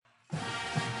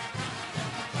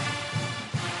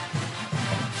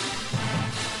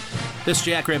This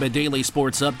Jackrabbit Daily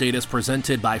Sports Update is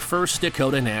presented by First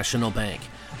Dakota National Bank.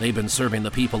 They've been serving the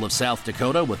people of South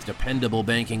Dakota with dependable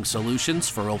banking solutions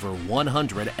for over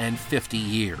 150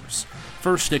 years.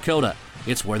 First Dakota,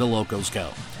 it's where the locals go.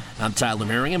 I'm Tyler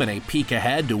Merriam, and a peek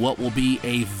ahead to what will be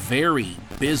a very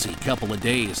busy couple of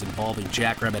days involving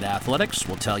Jackrabbit athletics.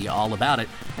 We'll tell you all about it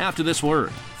after this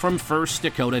word from First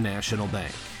Dakota National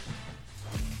Bank.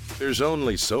 There's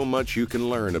only so much you can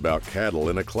learn about cattle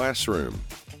in a classroom,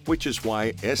 which is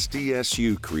why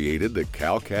SDSU created the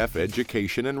Cow-Calf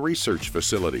Education and Research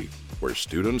Facility, where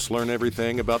students learn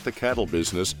everything about the cattle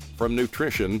business from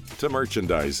nutrition to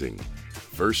merchandising.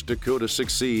 First Dakota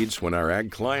succeeds when our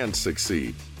ag clients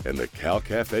succeed, and the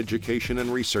Cow-Calf Education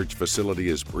and Research Facility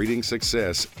is breeding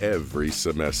success every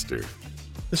semester.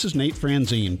 This is Nate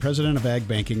Franzine, President of Ag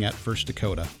Banking at First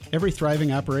Dakota. Every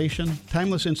thriving operation,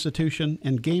 timeless institution,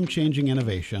 and game-changing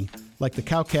innovation, like the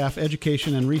Cow-Calf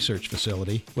Education and Research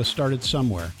Facility, was started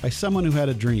somewhere by someone who had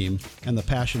a dream and the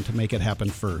passion to make it happen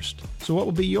first. So what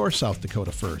will be your South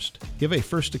Dakota first? Give a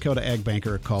First Dakota Ag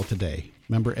Banker a call today.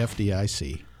 Member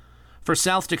FDIC. For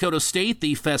South Dakota State,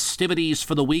 the festivities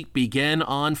for the week begin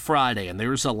on Friday, and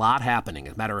there's a lot happening.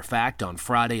 As a matter of fact, on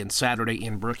Friday and Saturday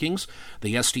in Brookings,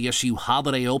 the SDSU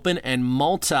Holiday Open and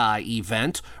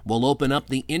Multi-Event will open up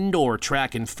the indoor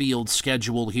track and field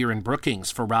schedule here in Brookings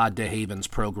for Rod DeHaven's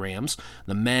programs.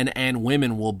 The men and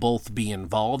women will both be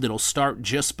involved. It'll start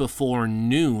just before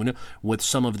noon with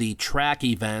some of the track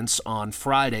events on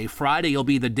Friday. Friday will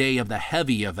be the day of the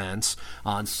heavy events.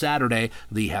 On Saturday,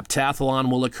 the heptathlon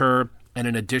will occur. And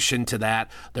in addition to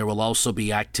that, there will also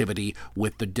be activity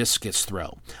with the discus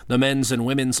throw. The men's and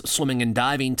women's swimming and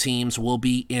diving teams will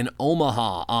be in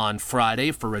Omaha on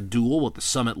Friday for a duel with the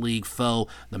Summit League foe,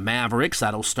 the Mavericks.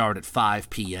 That'll start at 5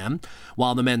 p.m.,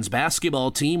 while the men's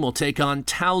basketball team will take on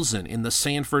Towson in the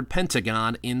Sanford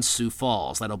Pentagon in Sioux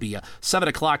Falls. That'll be a 7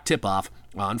 o'clock tip-off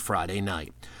on Friday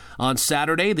night. On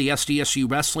Saturday, the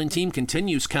SDSU wrestling team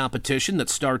continues competition that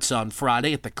starts on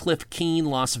Friday at the Cliff Keen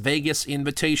Las Vegas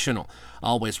Invitational.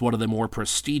 Always one of the more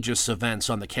prestigious events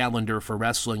on the calendar for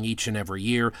wrestling each and every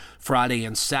year. Friday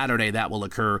and Saturday, that will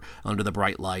occur under the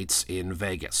bright lights in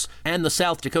Vegas. And the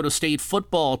South Dakota State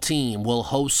football team will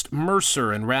host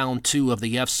Mercer in round 2 of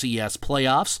the FCS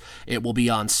playoffs. It will be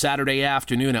on Saturday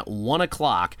afternoon at 1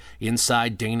 o'clock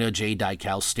inside Dana J.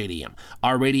 Dykhouse Stadium.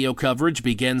 Our radio coverage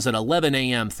begins at 11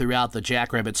 a.m. throughout the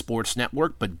Jackrabbit Sports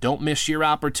Network, but don't miss your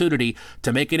opportunity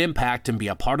to make an impact and be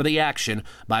a part of the action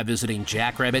by visiting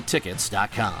jackrabbittickets.com.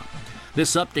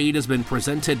 This update has been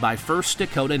presented by First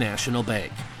Dakota National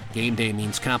Bank. Game day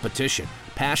means competition,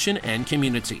 passion, and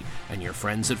community, and your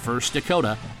friends at First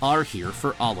Dakota are here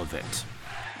for all of it.